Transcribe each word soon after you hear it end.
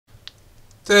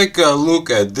Take a look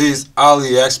at this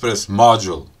Aliexpress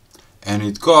module, and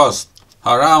it costs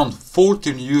around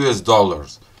 14 US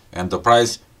dollars, and the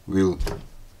price will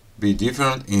be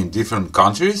different in different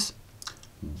countries.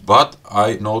 But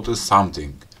I noticed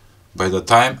something. By the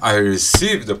time I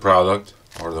received the product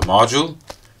or the module,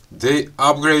 they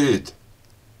upgrade it.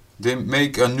 They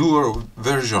make a newer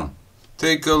version.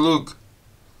 Take a look.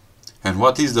 And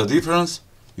what is the difference?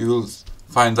 You will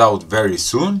find out very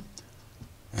soon.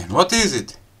 And what is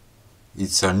it?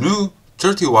 It's a new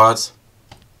 30 watts.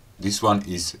 This one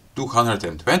is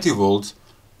 220 volts.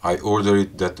 I ordered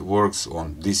it that works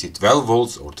on DC 12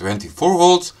 volts or 24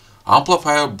 volts.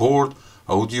 Amplifier board,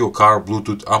 audio card,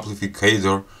 Bluetooth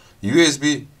amplifier,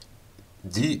 USB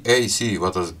DAC,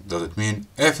 what does it mean?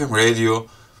 FM radio,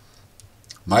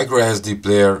 micro SD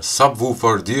player,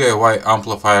 subwoofer, DIY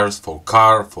amplifiers for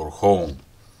car, for home.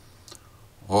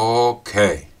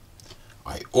 Okay,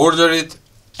 I ordered it,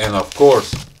 and of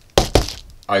course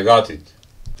I got it.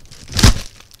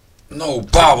 No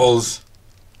bubbles.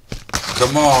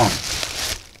 Come on.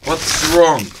 What's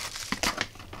wrong?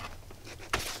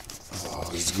 Oh,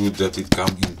 it's good that it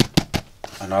comes in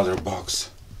another box.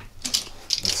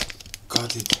 Let's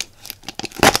cut it.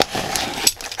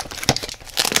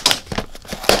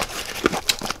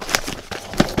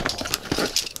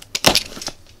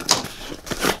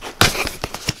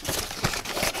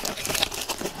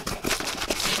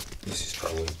 This is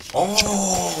probably...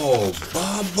 Oh,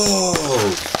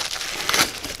 bubbles!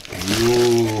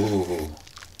 Ooh.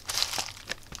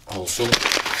 Also,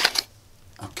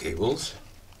 cables.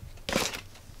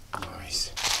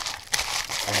 Nice.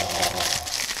 Oh.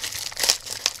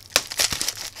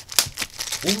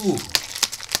 Ooh.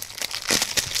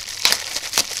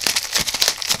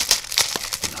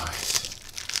 Nice.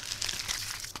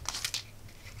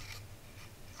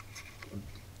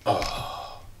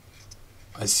 Oh.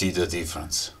 I see the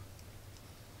difference.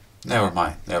 Never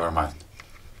mind, never mind.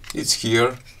 It's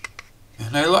here.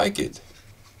 And I like it.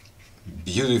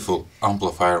 Beautiful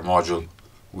amplifier module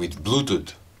with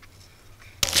Bluetooth.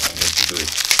 I need to do it.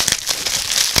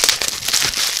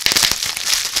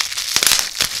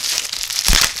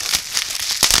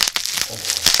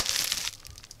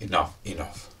 Oh.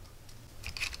 Enough.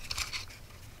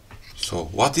 So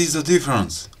what is the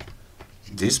difference?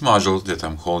 This module that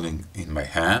I'm holding in my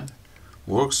hand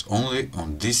works only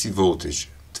on DC voltage,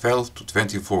 12 to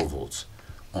 24 volts.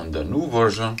 On the new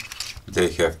version, they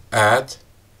have add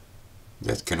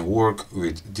that can work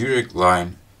with direct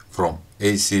line from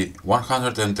AC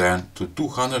 110 to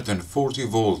 240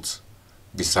 volts.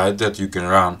 Besides that, you can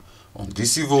run on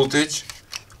DC voltage.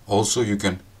 Also, you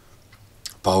can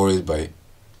power it by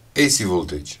AC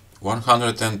voltage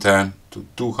 110 to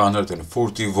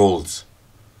 240 volts.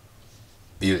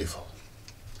 Beautiful.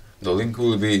 The link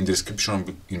will be in the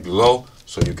description below,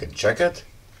 so you can check it.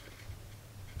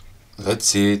 Let's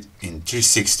see it in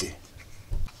 360.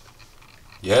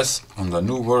 Yes, on the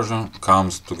new version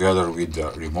comes together with the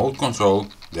remote control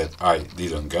that I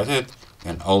didn't get it,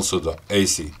 and also the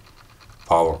AC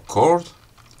power cord.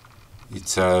 It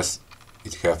says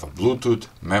it have a Bluetooth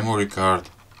memory card,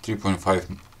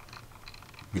 3.5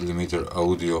 millimeter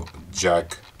audio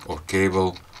jack or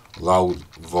cable, loud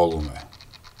volume.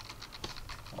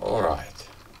 Alright.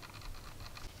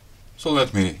 So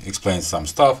let me explain some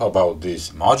stuff about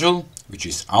this module, which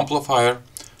is amplifier,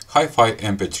 hi-fi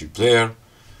Mp3 player.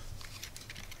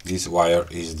 This wire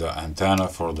is the antenna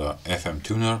for the FM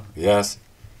tuner. Yes,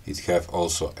 it have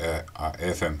also a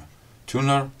FM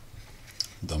tuner.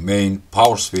 The main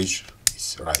power switch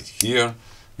is right here.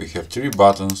 We have 3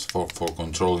 buttons for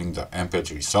controlling the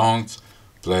Mp3 songs,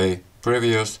 play,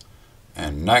 previous,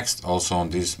 and next. Also on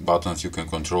these buttons you can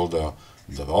control the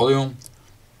volume.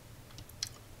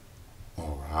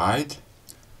 Alright.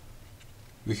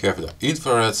 We have the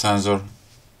infrared sensor.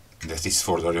 That is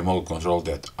for the remote control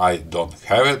that I don't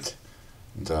have it.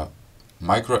 The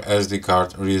micro SD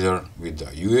card reader with the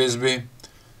USB.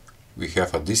 We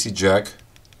have a DC jack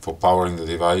for powering the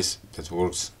device that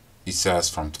works, it says,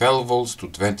 from 12 volts to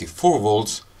 24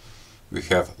 volts. We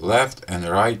have left and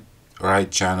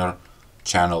right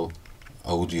channel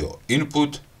audio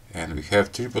input, and we have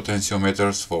 3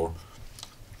 potentiometers for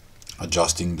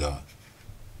adjusting the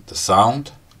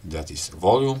sound, that is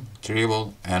volume,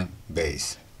 treble and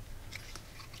bass.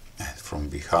 And from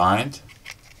behind,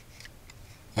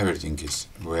 everything is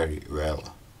very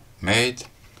well made.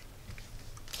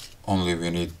 Only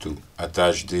we need to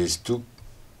attach these 2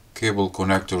 cable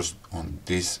connectors on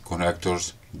these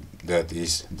connectors. That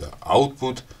is the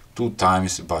output 2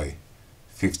 times by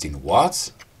 15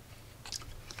 watts.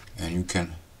 And you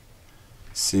can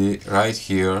see right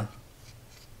here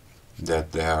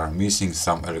that they are missing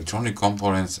some electronic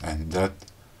components, and that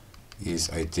is,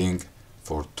 I think,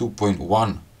 for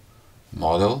 2.1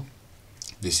 model.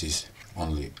 This is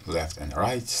only left and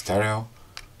right stereo,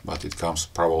 but it comes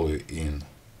probably in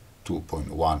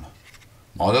 2.1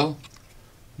 model.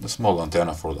 The small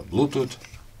antenna for the Bluetooth,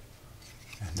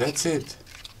 and that's it.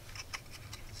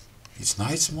 It's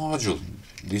nice module.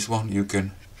 This one you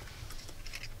can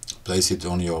place it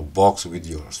on your box with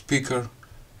your speaker,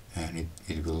 and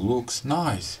it will look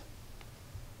nice.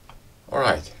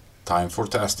 Alright, time for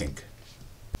testing.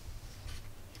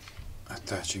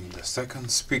 Attaching the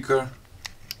second speaker.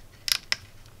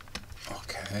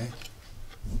 Okay.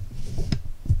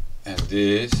 And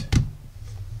these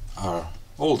are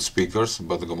old speakers,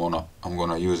 but I'm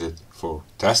gonna use it for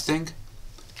testing.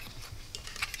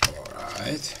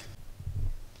 Alright.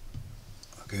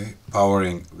 Okay,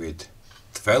 powering with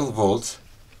 12 volts.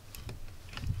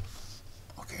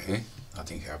 Okay,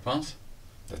 nothing happens.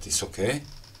 That is okay.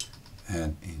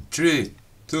 And in 3,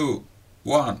 2,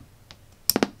 1.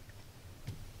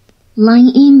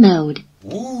 Line in mode.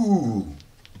 Ooh!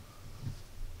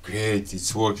 Great,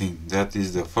 it's working. That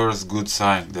is the first good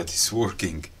sign that it's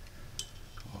working.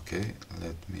 Okay,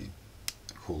 let me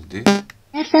hold it.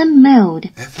 FM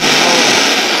mode. FM mode.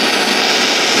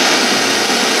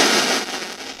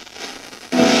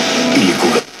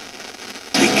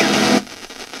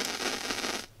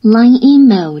 Line in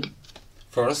mode.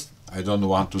 First, I don't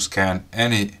want to scan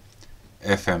any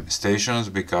FM stations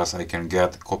because I can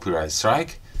get copyright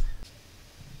strike.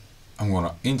 I'm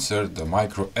gonna insert the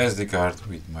micro SD card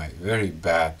with my very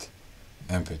bad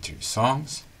MP3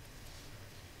 songs.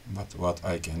 But what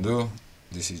I can do,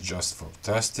 this is just for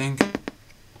testing.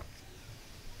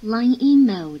 Line in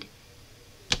mode.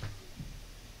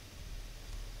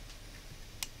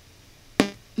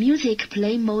 Music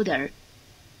play mode.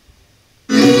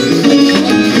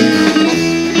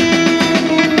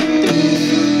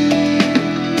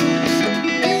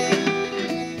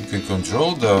 You can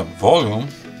control the volume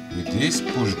with these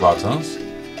push buttons,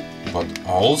 but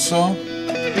also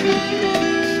you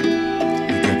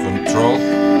can control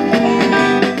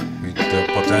with the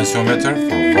potentiometer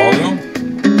for volume,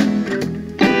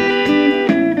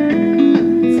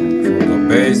 for the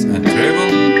bass and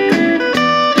treble.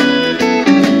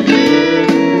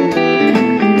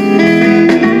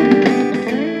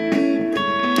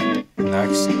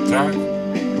 Next track.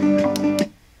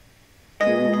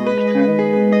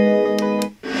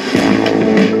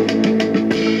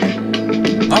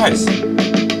 Nice.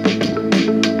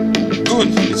 Good,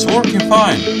 it's working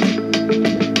fine.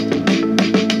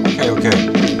 Okay.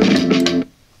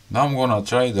 Now I'm gonna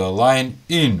try the line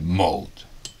in mode.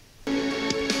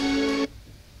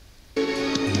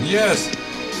 Yes,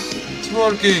 it's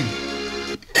working.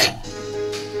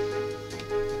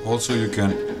 Also you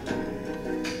can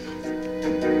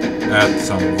add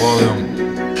some volume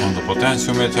on the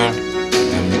potentiometer,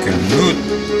 and you can mute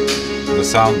the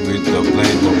sound with the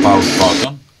play or pause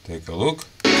button. Take a look.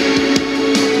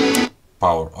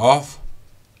 Power off,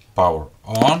 power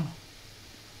on.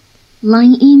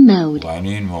 Line in mode. Line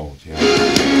in mode, yeah.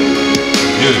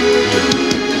 Beautiful.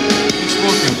 It's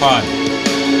working fine.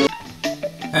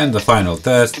 And the final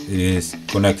test is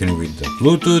connecting with the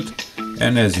Bluetooth,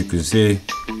 and as you can see,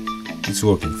 it's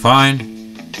working fine.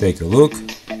 Take a look.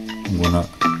 I'm gonna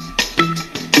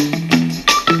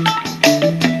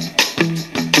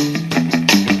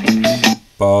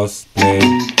pause, play.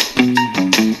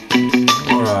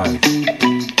 Alright.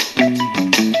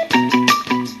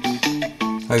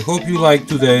 I hope you liked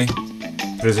today's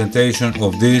presentation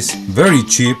of this very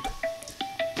cheap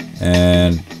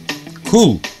and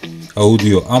cool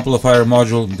audio amplifier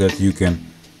module that you can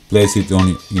place it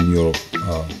on in your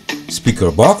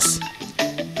speaker box.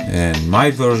 And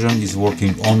my version is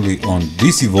working only on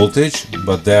DC voltage,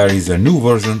 but there is a new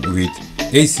version with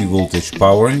AC voltage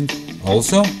powering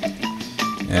also,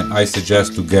 and I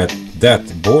suggest to get that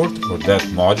board or that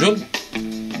module.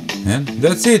 And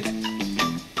that's it.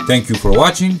 Thank you for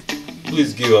watching.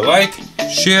 Please give a like,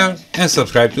 share and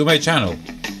subscribe to my channel.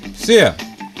 See ya!